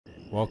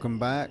Welcome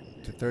back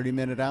to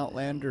 30-Minute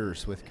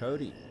Outlanders with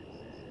Cody.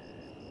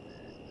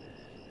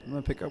 I'm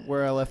going to pick up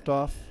where I left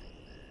off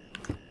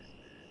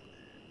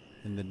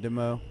in the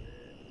demo.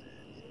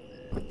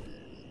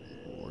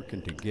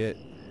 Working to get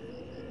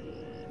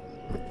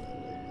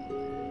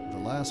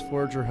the last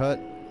forager hut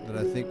that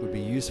I think would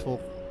be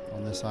useful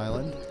on this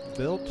island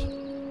built.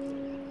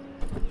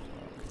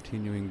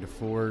 Continuing to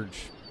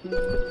forge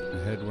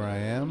ahead where I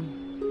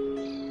am.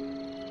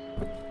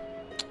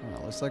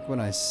 Oh, looks like when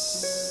I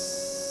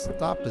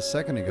stopped a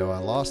second ago, I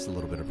lost a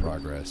little bit of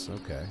progress.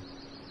 Okay.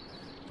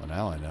 Well,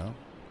 now I know.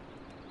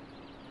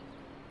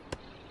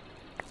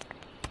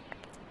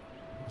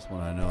 That's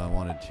when I know I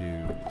wanted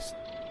to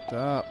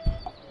stop.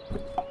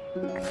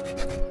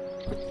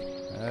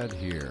 Add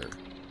here.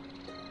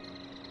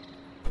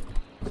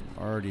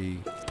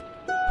 Already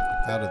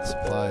out of the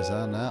supplies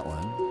on that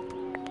one.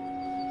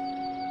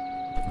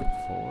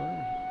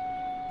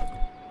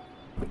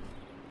 4.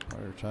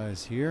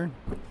 Prioritize here.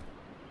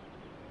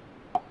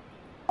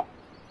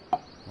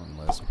 One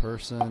less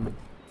person.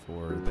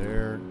 4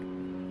 there.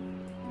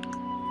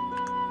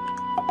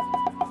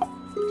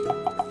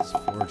 Get this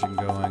forging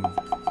going.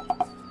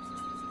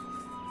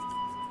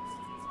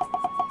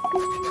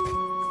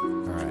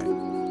 Alright.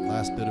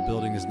 Last bit of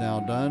building is now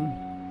done.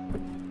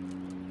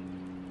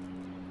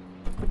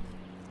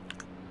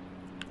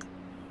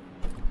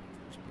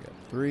 So we got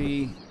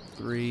 3,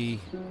 3,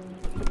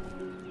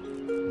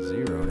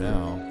 0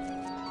 now.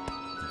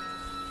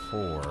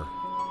 4.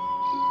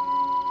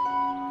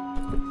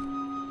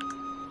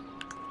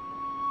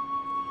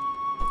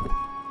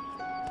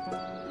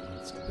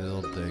 Let's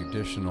build the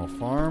additional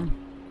farm.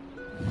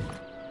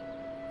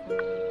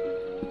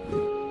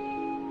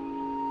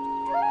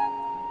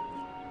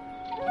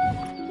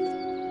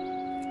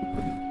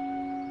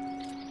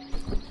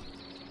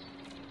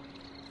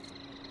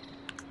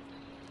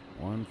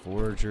 One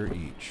forager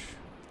each.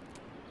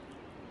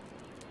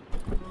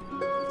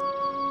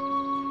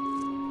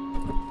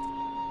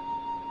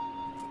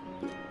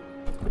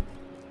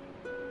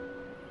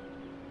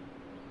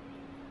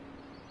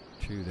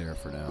 Two there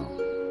for now.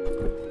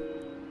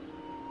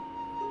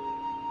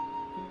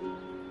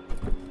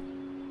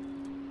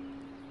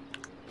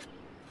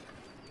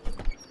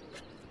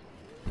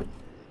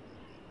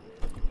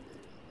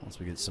 Once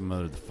we get some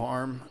of the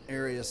farm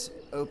areas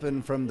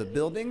open from the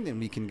building, then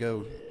we can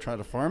go try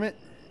to farm it.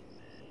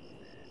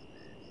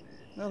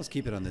 Now let's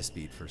keep it on this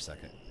speed for a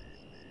second.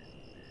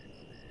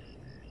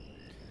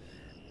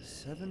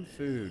 7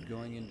 food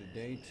going into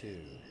day 2.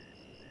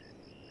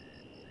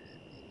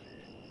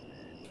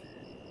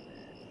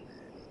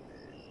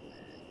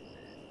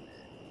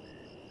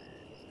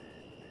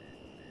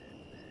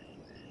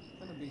 There's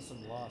going to be some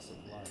loss of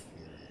life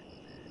here.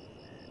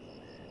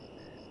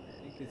 I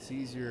think it's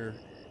easier,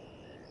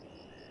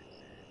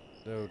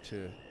 though,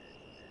 to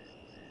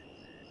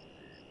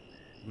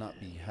not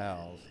be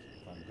housed.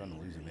 If I'm going to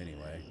lose them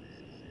anyway.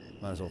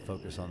 Might as well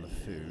focus on the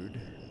food.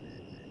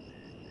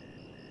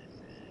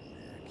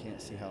 I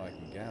can't see how I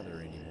can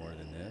gather any more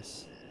than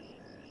this.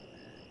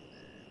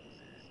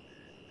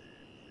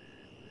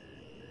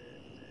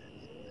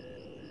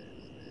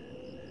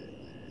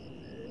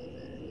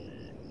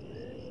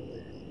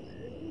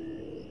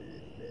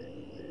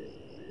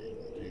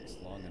 Takes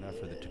long enough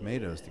for the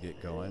tomatoes to get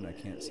going. I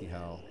can't see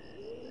how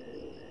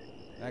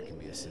that can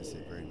be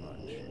assisted very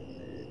much.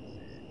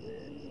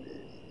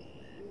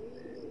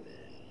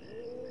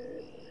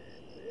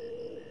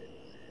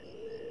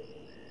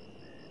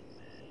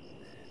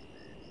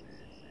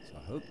 I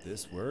hope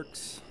this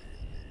works.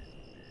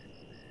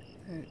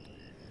 Right.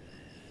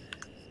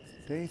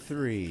 Day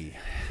 3.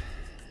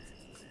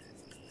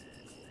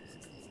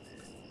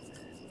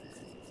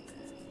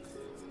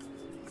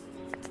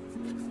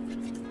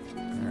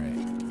 Alright,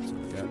 so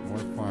we got more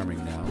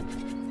farming now.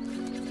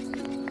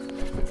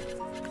 Let's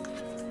go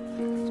ahead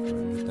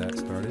and get that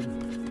started.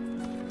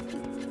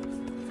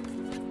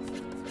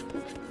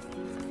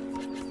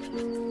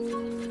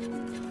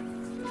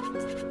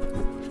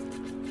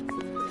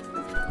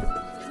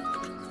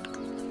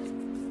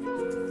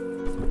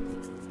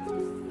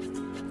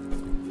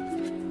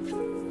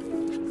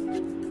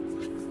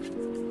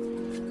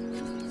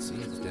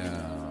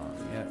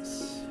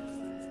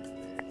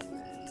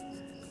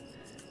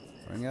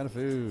 Running out of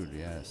food,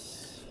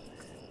 yes.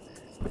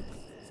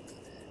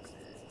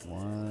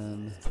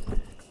 1,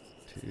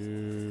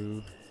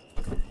 2,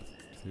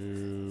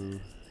 2,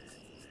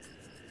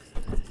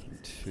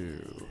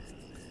 2.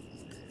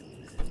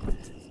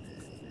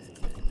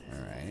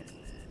 Alright.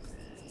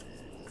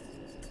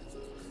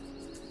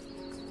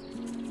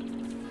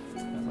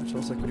 Not much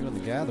else I can do on the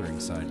gathering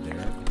side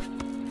there.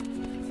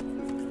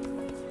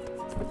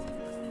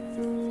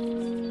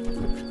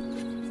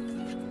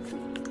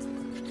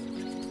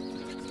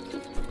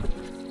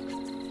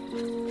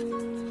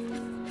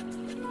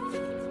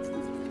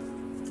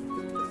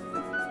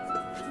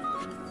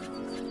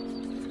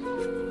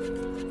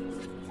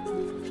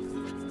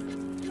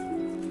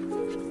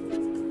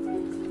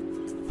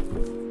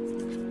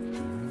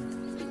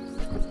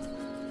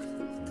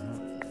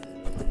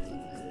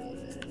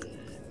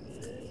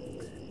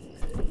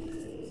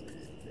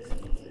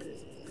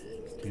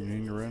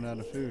 run out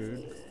of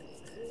food.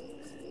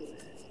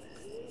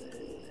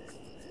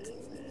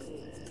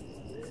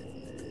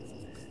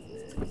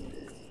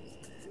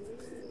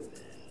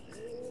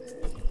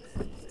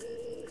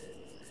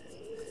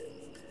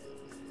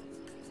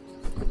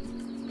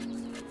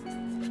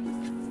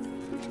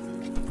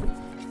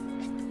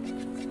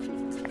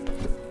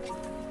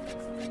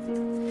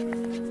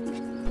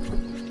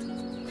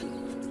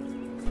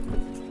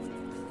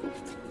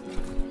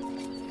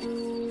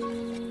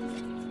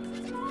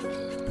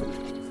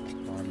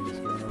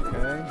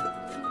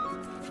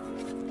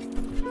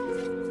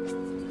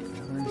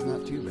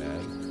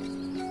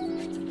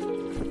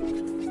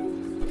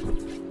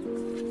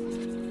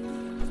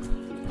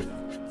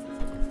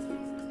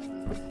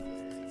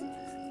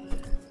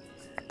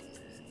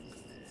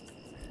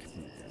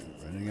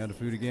 Out of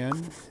food again.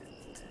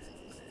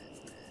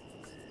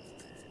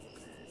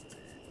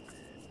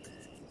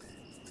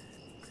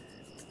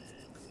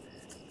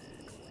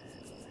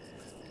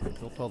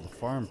 Built all the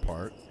farm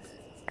part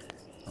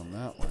on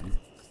that one.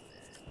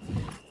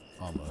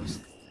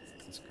 Almost.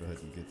 Let's go ahead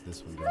and get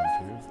this one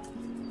done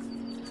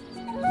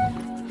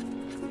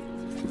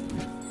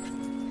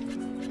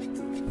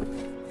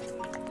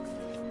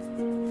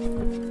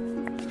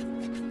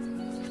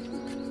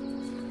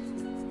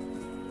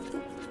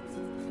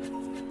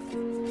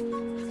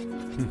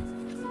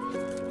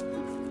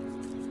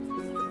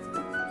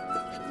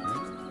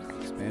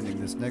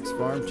Expanding this next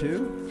farm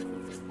too.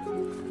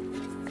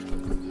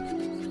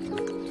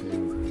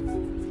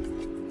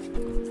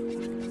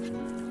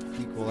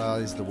 To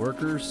equalize the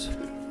workers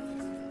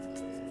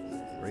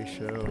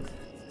ratio. Once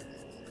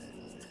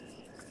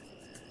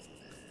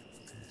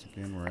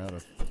again, we're out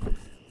of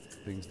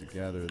things to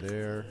gather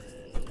there.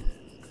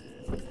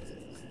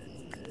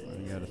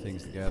 Running out of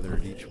things to gather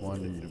at each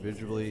one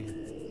individually.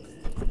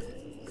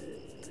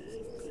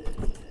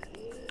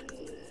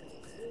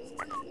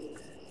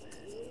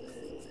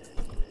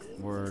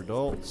 More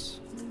adults.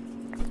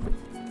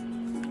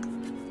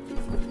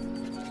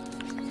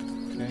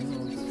 Okay,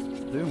 well, it's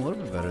doing a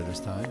little bit better this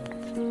time.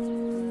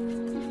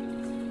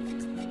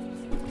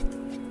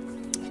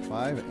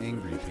 5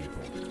 angry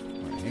people.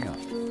 All right, hang on.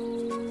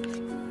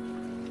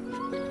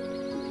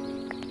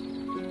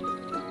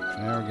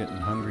 Now we're getting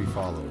hungry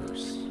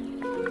followers.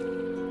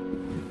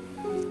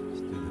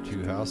 Let's do the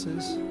 2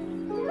 houses.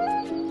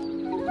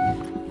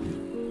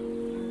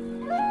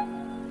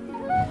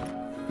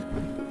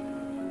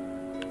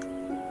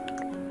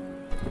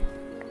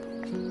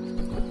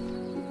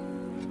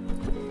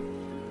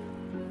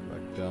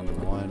 Down to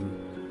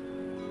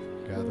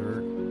 1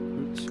 gatherer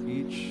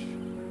each.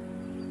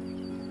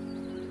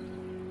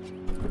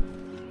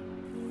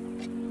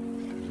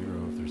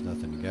 0 if there's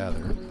nothing to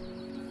gather.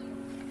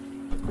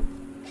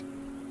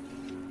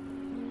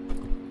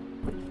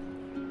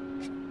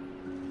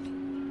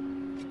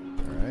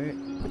 Alright.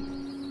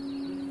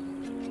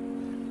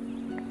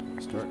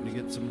 Starting to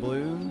get some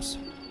blooms.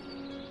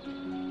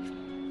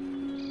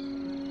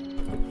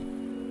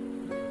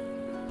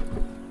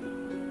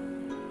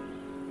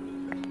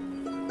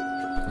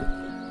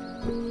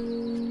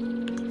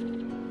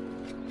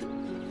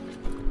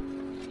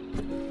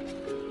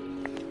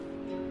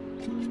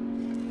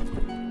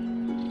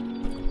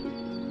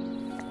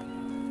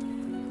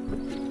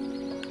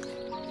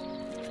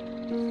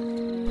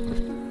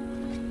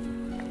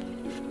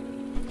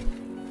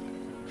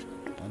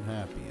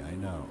 Unhappy, I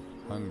know.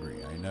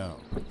 Hungry, I know.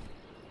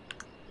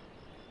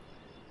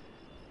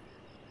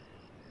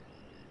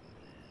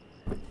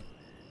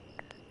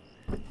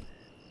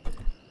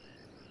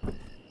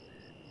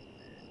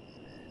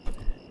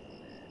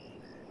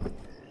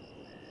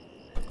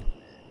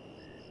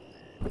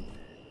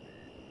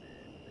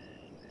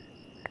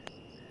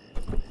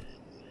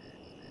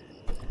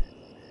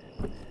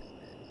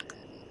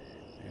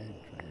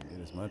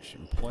 As much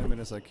employment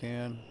as I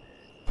can.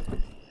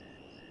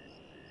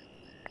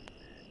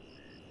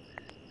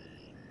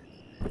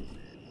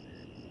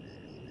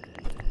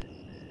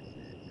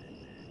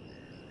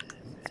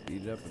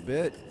 Speed it up a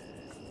bit.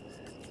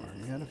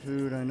 Running out of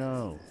food, I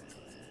know.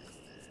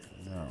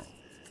 No.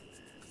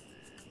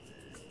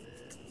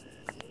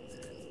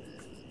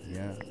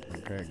 Yeah,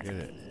 okay, get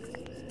it.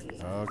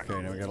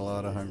 Okay, now we got a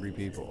lot of hungry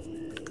people.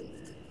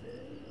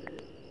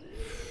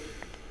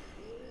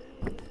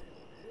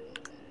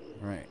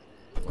 Right.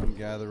 1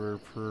 gatherer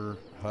per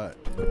hut.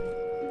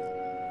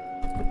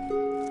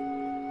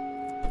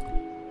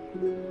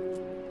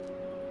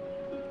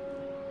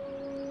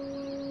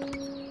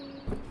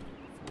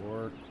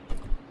 4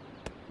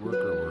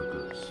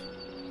 workers.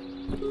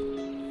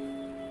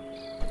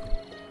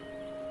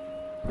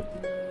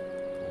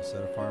 Full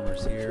set of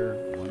farmers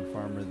here, 1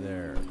 farmer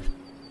there.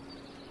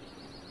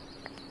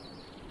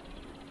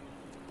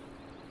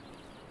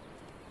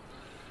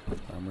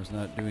 Farmer's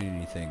not doing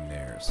anything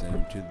there. Send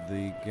him to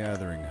the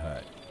gathering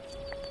hut.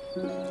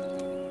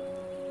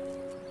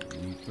 We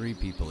need 3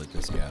 people at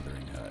this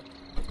gathering hut.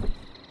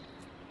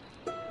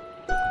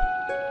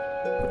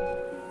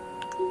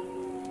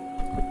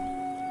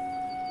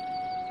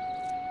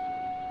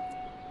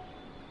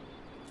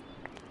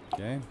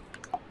 Okay.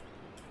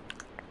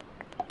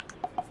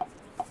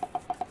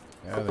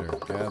 Gather,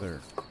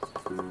 gather.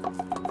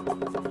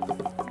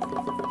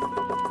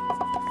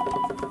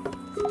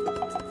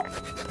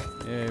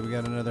 Yay, we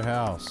got another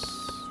house.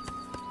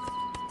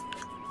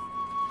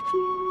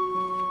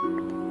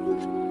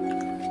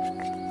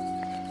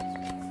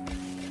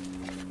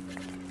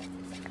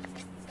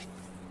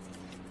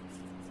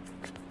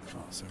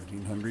 Oh,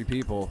 17 hungry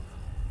people.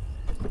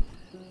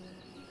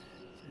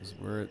 This is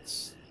where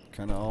it's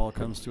kind of all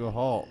comes to a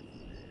halt.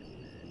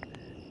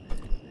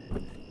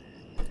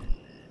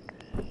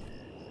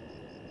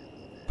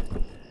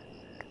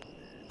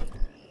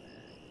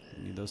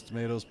 Need those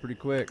tomatoes pretty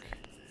quick.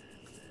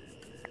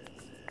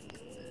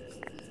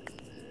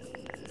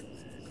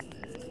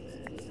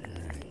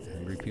 Alright,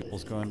 hungry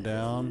people's gone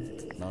down.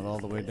 Not all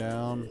the way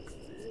down.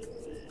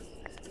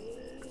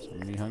 So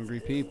many hungry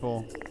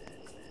people.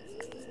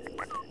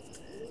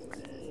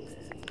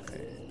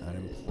 Okay,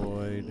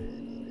 unemployed.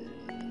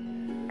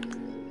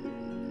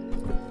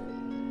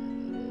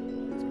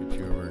 Let's get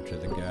you over to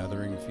the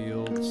gathering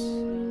fields.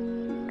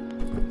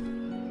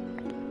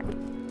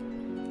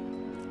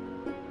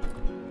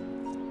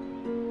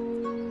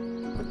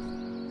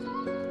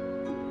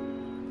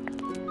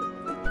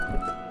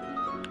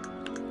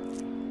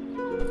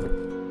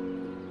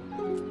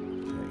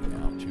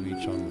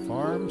 On the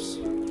farms.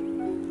 2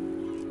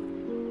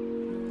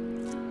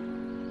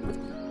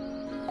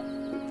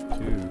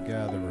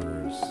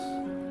 gatherers.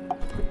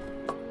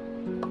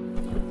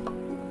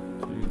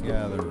 2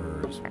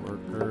 gatherers.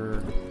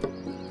 Worker.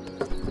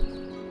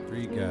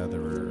 3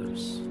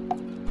 gatherers.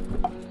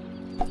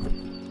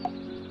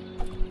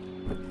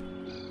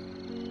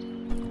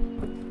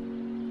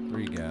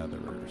 3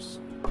 gatherers.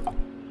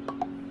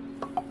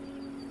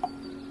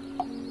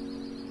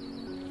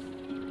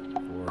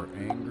 4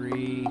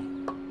 angry.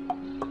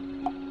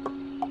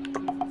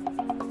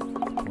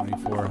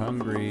 24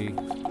 hungry.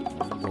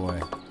 Oh boy.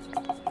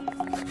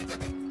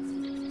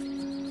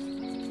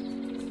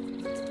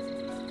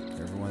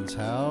 Everyone's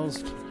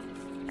housed.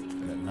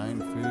 Got 9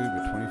 food,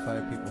 but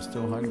 25 people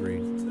still hungry.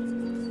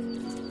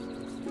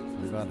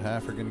 Only about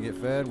half are going to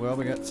get fed. Well,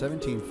 we got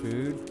 17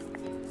 food.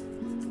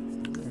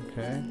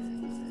 Okay.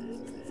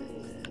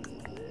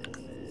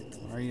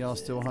 Why are y'all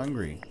still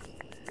hungry?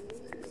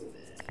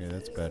 Okay,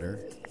 that's better.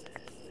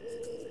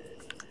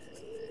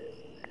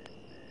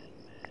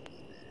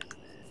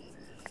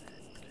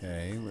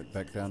 Okay, went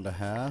back down to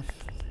half.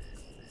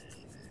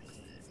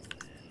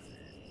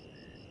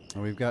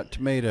 And we've got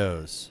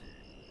tomatoes.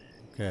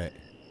 Okay.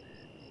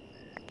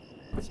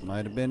 This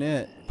might have been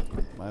it.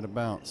 Might have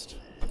bounced.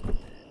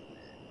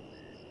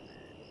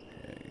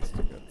 Okay,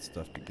 still got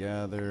stuff to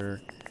gather.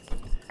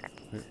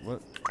 Wait,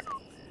 what?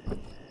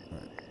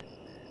 Right.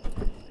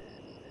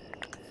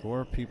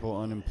 4 people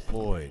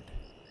unemployed.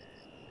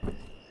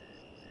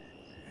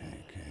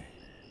 Okay.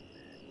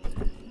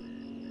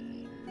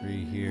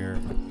 3 here.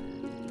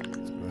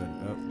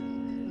 Up, 2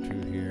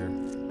 here.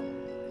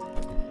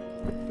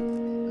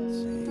 Let's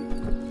see.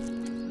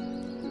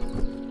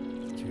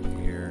 2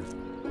 here.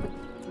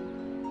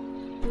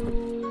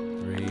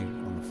 3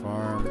 on the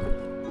farm.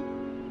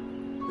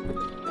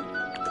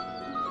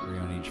 3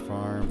 on each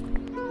farm.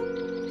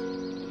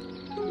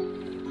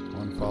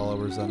 1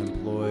 follower's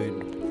unemployed.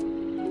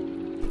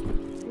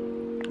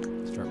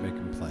 Start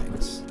making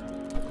planks.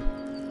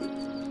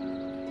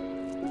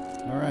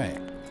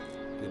 Alright.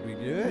 Did we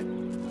do it?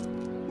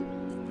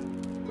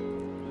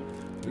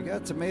 We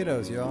got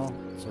tomatoes, y'all,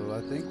 so I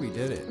think we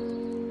did it.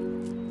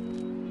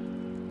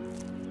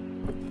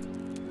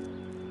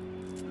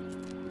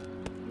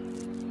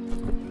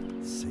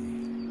 Let's see.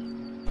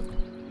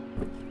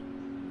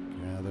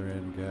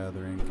 Gathering,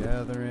 gathering,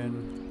 gathering.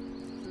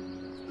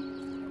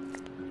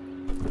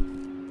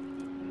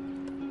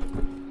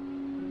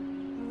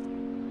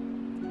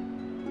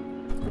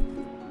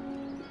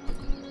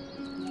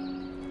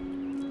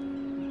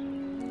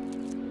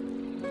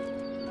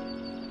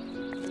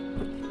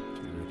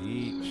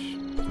 Each.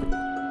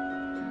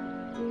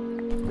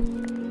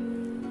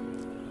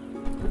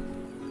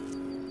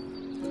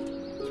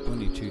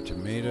 22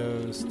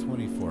 tomatoes,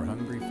 24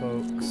 hungry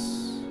folks,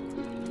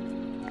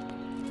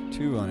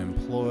 2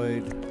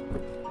 unemployed,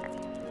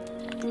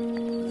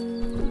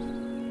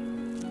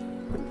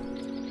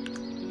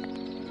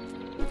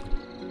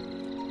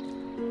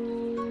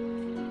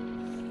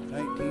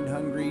 19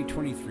 hungry,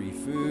 23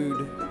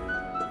 food.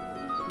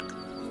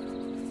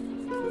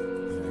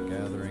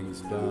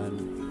 Gathering's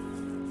done.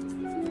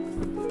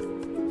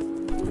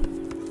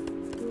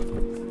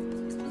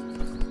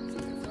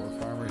 4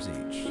 farmers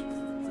each.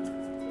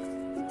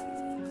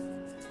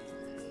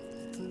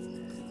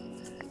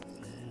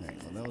 Alright,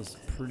 well that was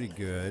pretty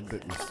good,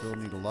 but we still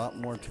need a lot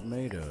more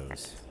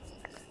tomatoes.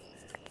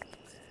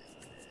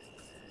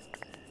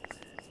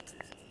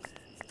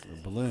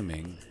 We're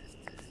blooming.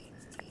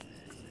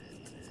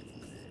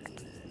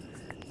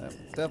 That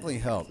definitely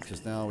helped,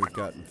 because now we've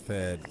gotten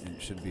fed, and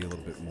it should be a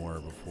little bit more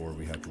before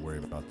we have to worry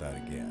about that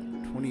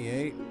again.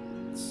 28,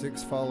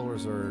 6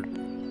 followers are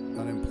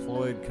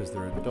unemployed because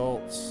they're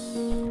adults.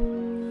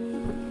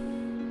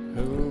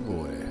 Oh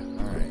boy.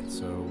 Alright,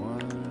 so 1,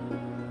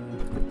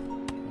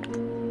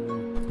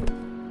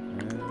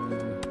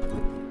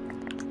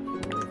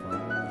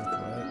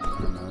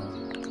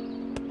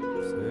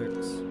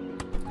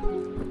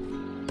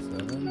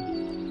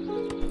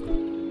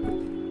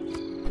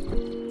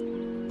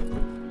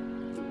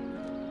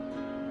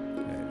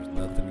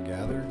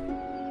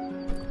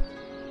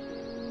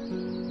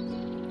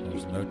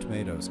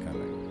 tomatoes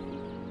coming.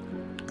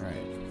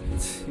 Alright.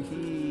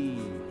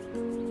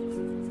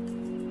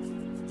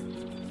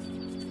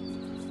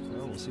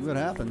 Well, we'll see what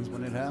happens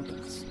when it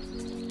happens.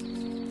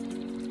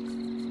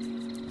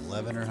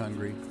 11 are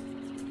hungry.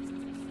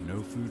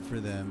 No food for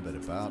them, but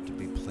about to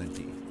be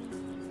plenty.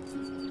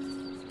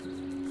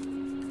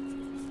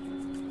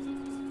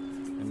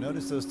 And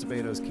notice those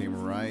tomatoes came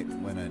right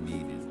when I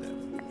needed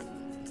them.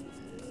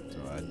 So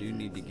I do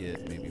need to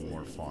get maybe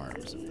more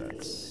farms if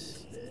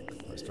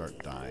I start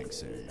dying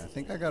soon. I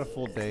think I got a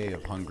full day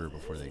of hunger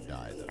before they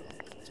die though.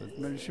 So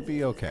it should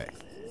be okay.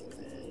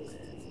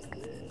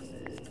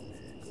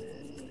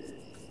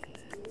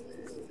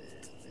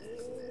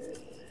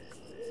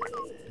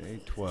 Day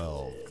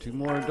 12. 2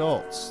 more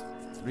adults.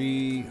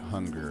 3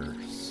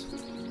 hungers.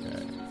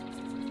 Okay.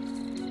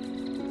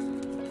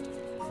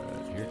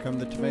 But here come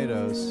the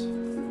tomatoes.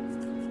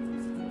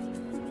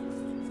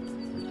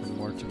 Here come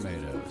more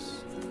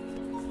tomatoes.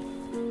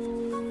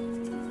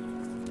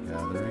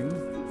 Gathering.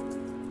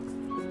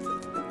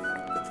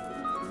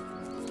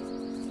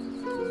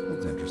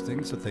 That's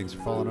interesting. So things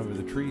are falling over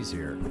the trees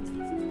here.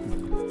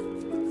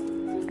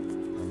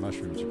 Our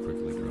mushrooms are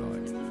quickly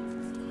growing.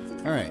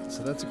 Alright,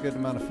 so that's a good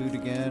amount of food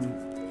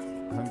again.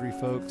 Hungry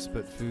folks,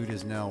 but food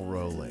is now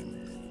rolling.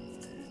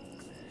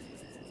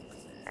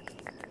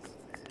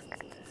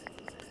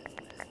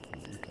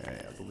 Okay,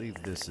 I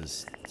believe this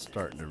is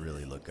starting to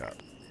really look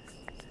up.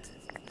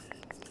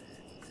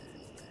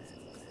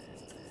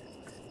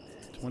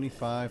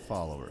 25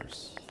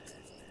 followers.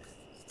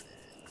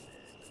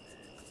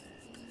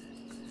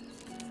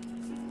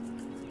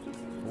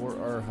 4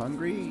 are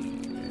hungry,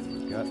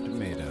 and we've got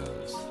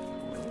tomatoes.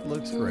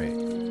 Looks great.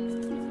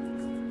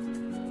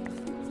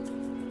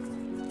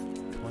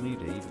 20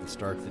 to even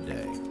start the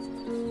day.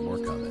 More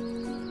coming.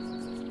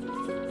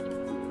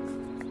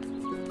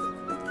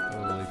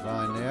 Totally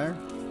fine there.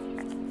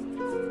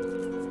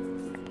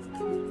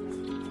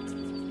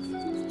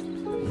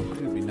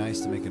 It would be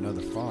nice to make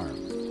another farm.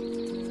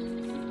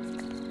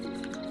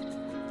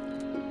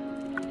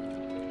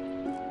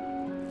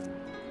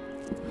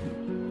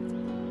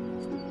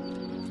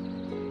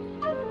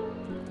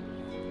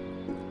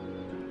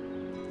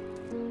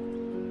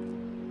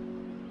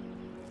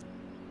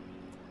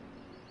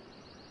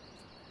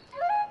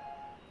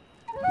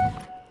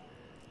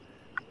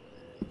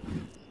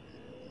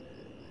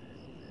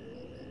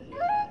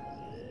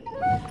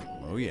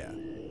 Oh yeah.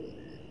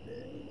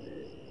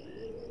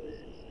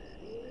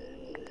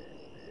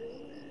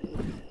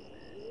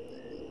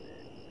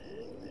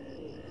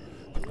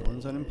 No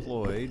one's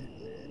unemployed.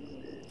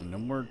 No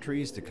more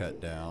trees to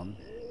cut down.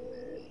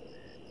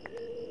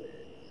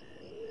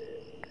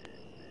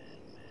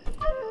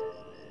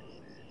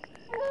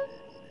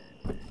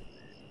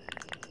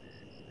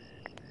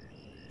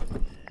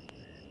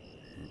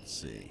 Let's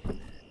see.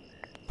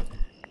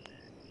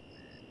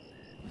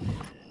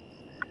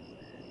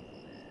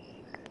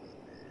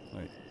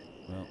 Wait,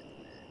 well.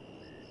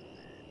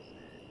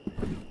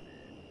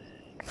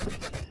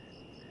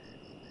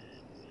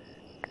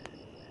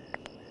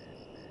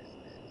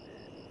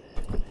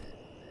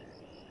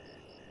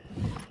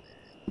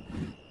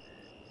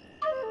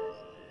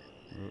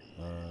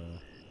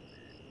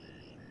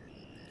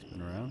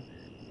 Spin around.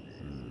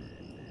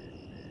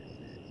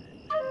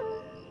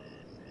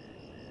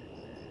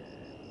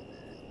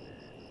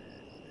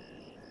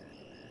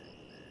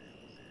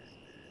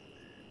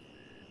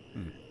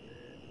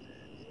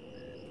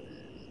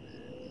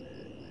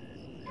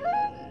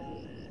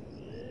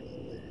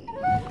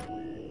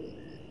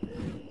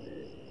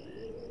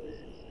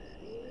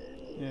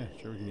 Yeah,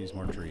 sure we can use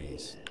more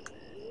trees.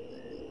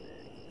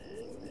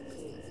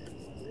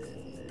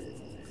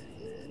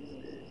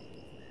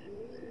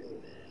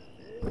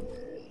 How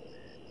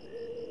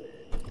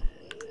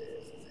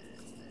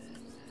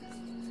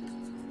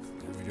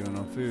are we doing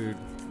on food?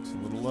 It's a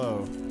little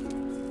low.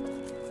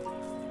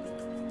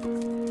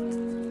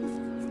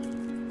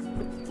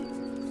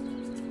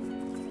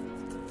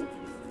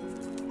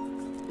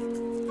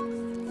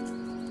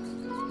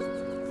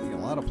 Getting a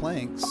lot of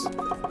planks.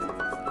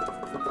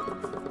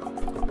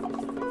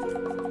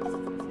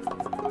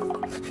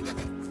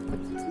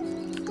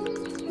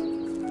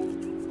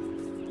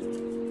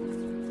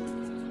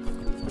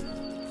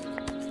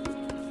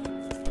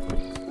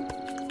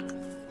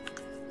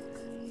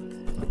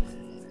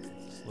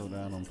 Slow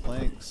down on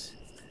planks.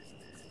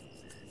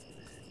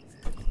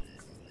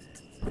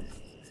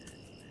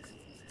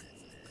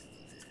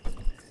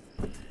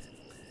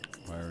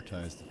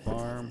 Prioritize the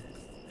farm.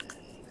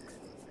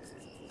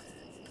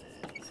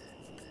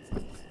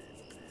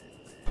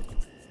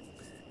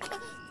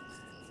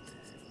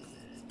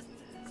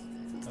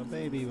 A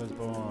baby was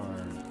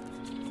born.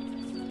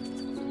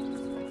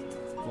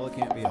 Well, it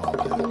can't be all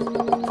bad.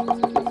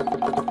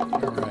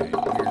 Alright,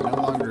 we're no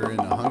longer in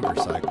a hunger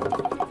cycle.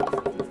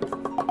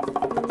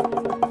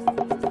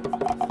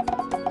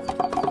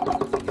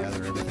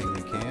 Gather everything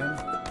we can.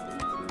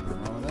 Nothing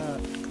wrong with that.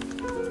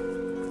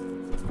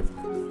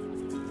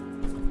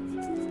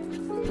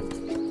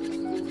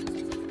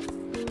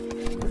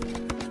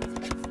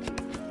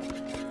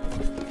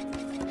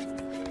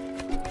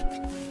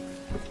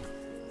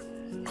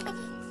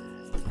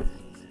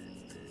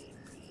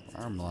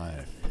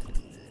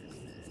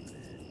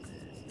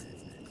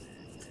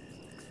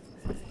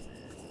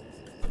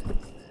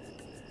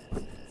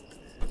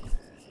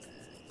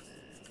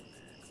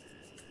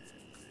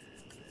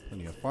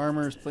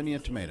 farmers, plenty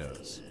of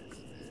tomatoes.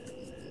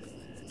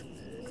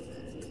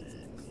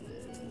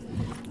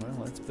 Well,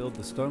 let's build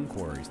the stone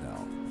quarries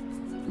now.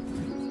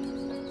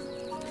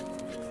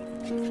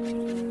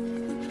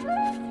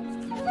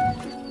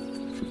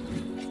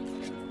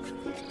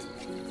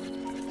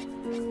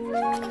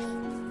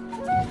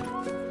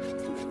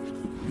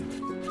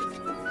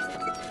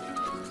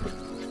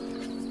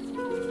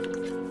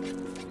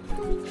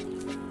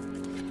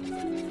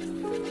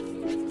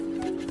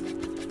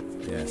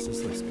 Yes,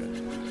 this looks good.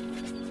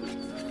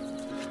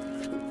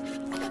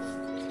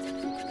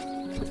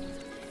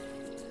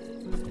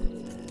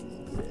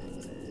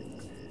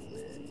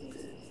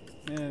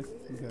 Yeah,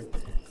 okay.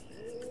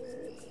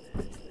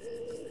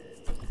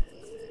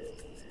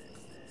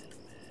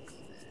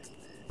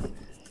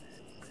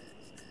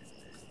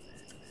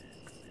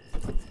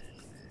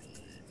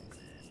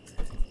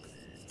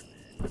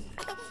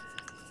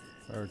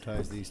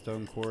 Prioritize these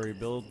stone quarry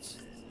builds.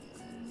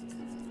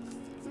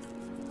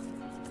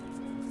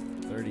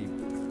 30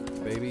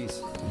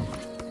 babies.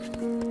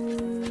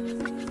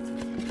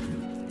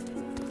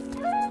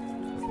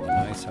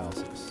 Nice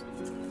houses.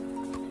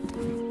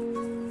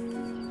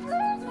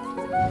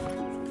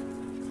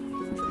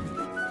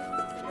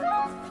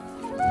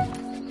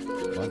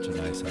 Bunch of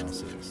nice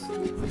houses.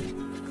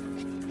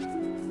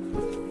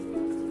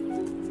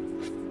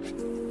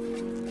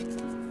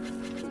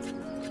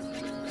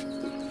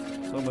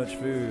 So much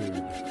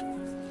food.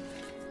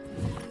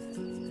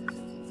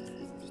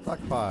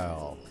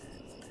 Stockpile.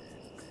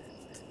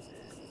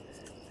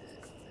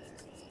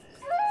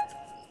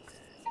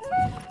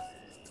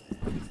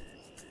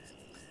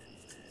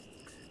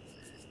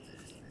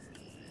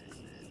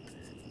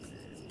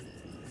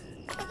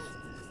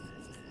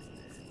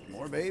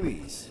 More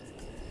babies.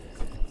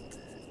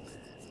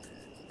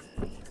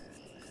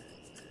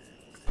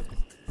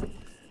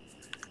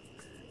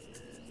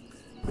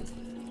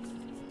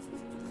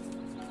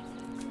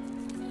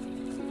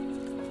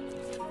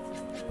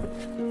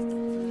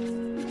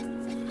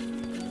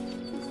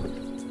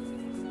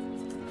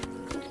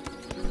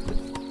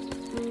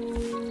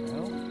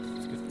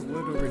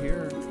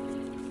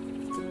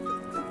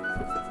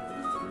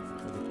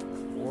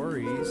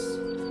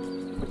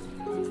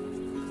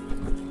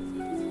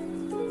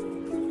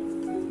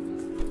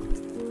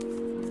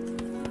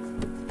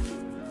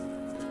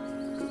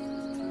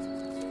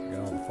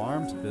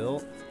 Farms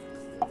built.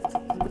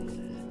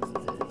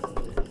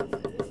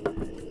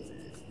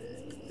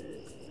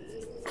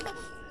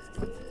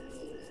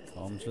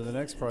 Homes are the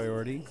next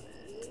priority.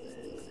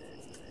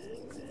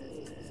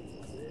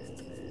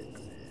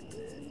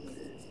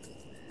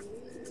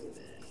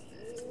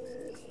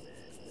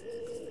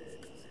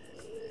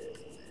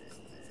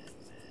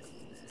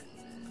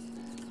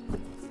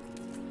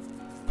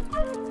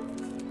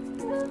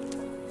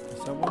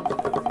 Does someone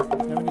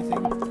have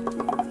anything?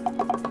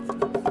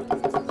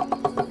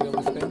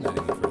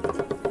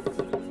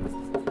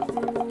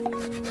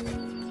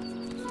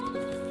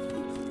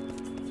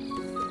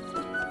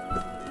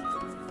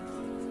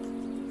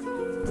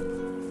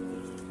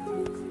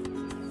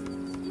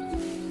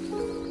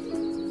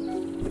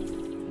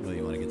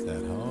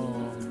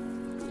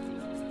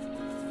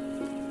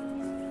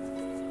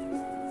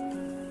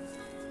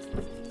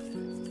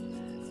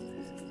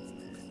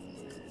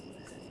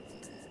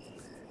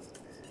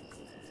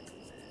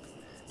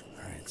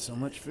 So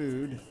much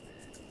food.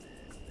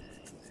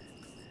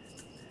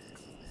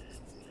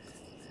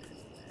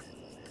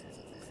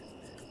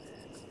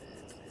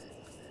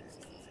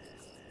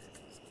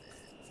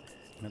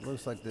 It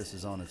looks like this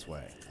is on its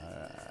way.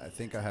 I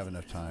think I have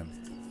enough time.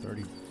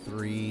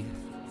 33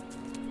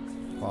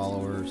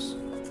 followers.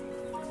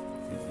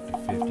 Get to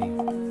 50.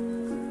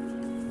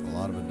 A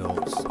lot of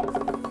adults.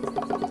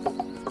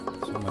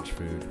 So much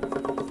food.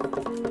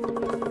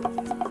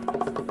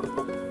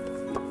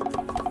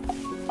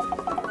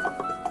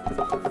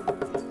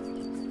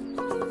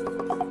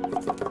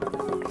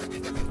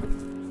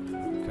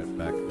 Cut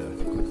back the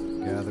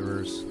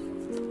gatherers.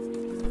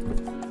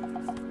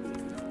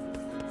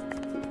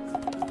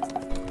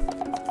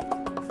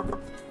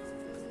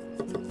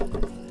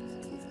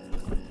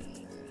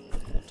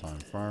 Full-time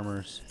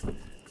farmers.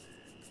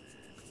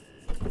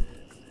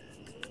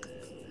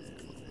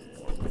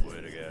 More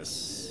wood, I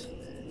guess.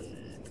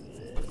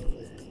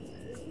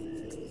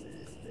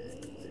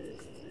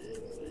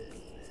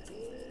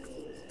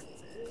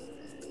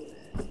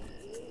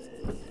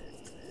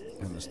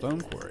 And the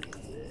stone quarry.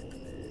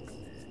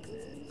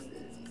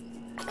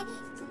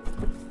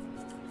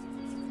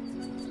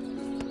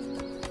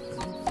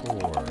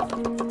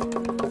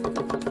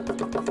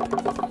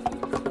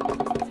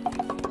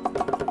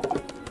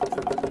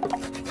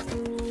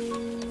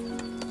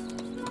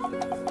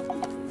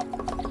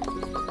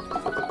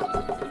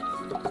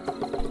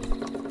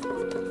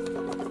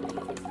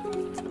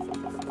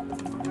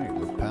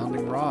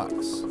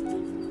 Rocks.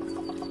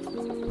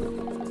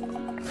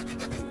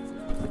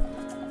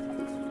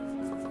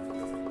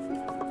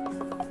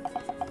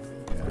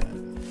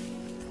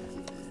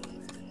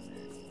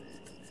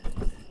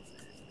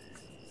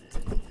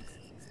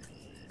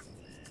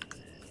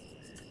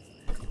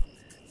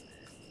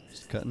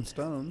 cutting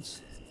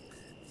stones.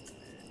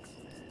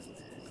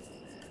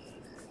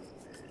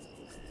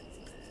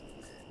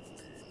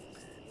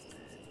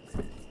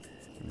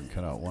 We can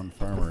cut out one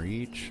farmer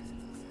each.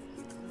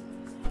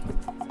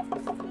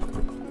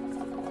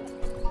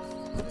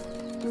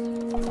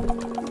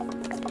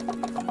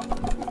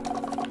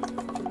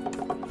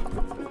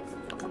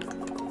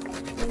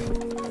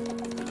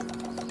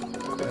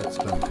 That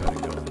stone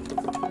cutting going.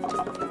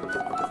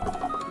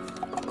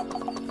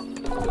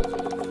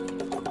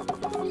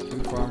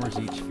 2 farmers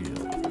each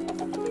field.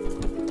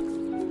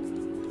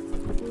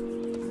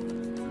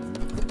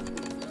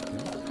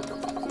 Okay.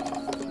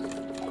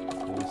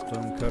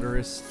 Stone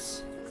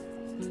cutterists.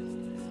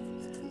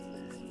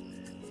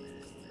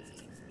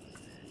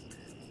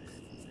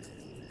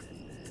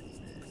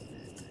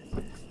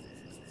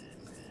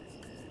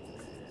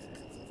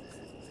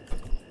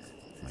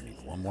 I need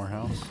one more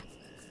house.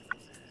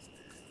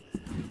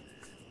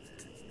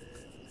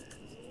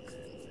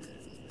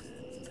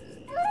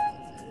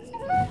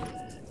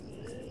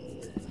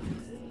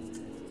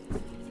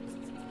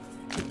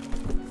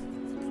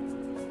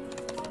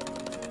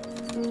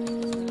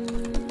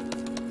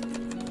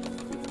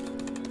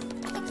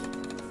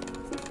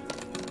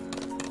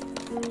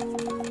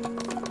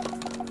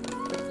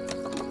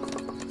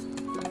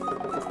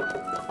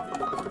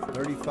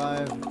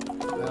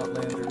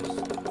 Outlanders.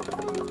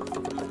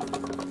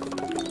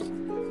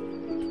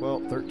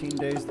 13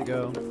 days to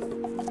go.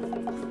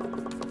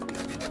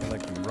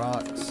 Collecting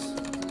rocks.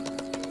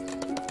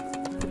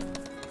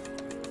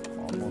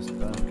 Almost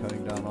done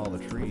cutting down all the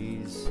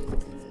trees.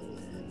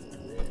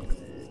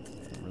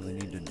 Don't really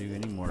need to do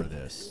any more of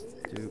this.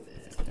 Dupe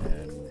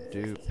and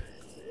dupe.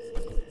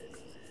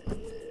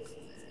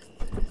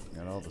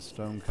 Got all the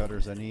stone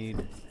cutters I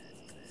need.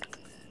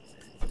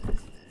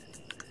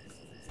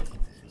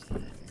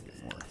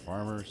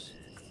 Farmers.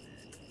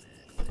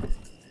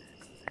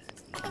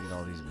 I need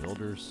all these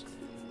builders.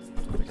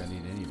 I don't think I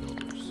need any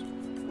builders.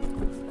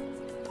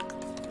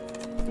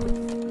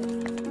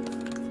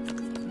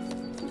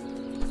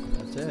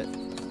 That's it.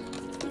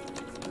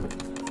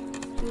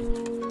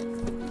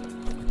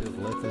 Just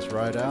let this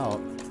ride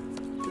out.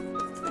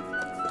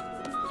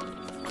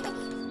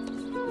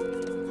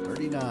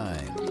 39.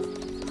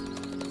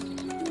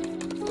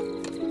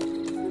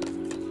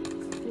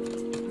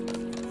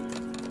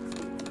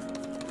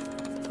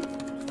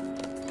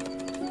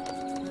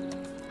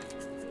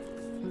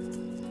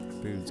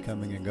 Food's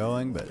coming and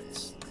going, but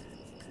it's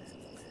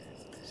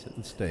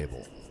sitting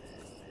stable.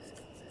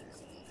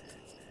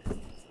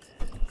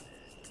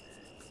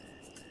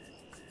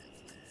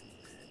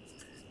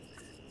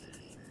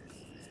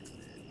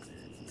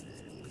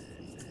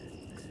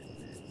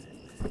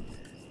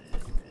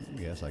 I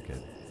guess I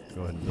could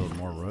go ahead and build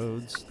more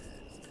roads.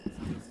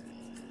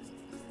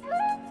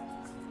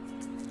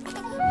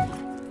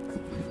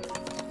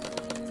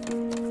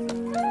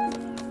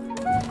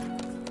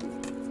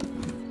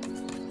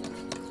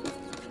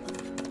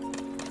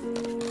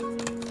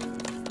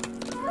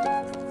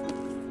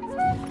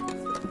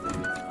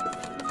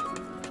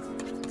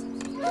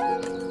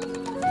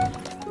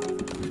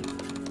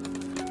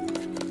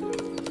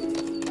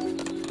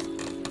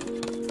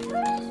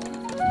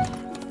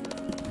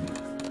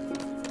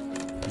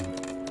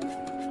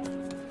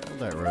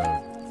 That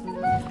road.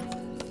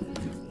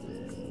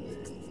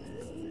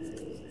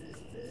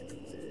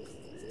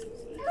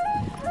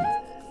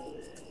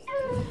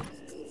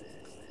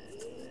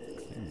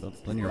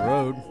 Built plenty of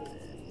road.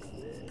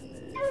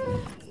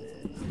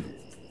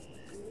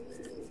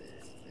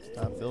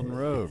 Stop building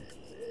road.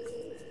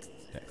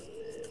 Okay.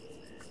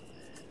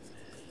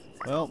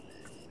 Well,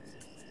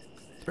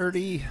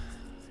 30.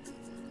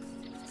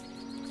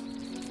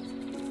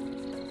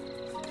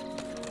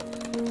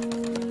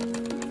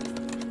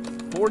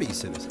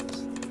 Citizens.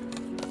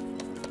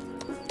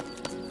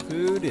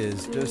 Food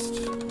is just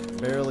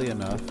barely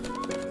enough.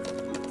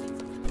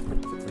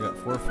 We got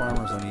 4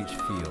 farmers on each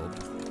field.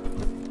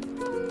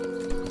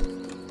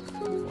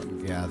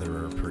 1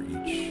 gatherer per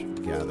each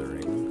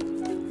gathering.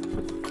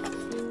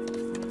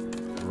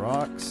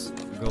 Rocks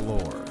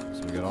galore.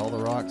 So we got all the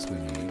rocks we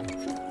need.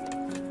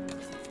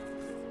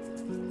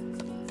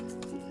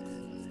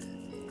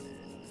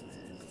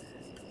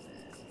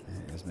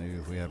 I guess maybe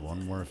if we had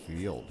 1 more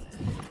field.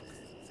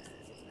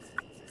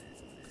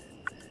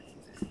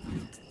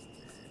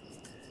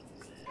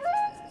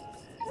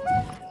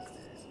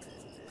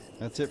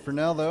 That's it for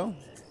now, though.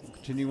 We'll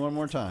continue one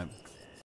more time.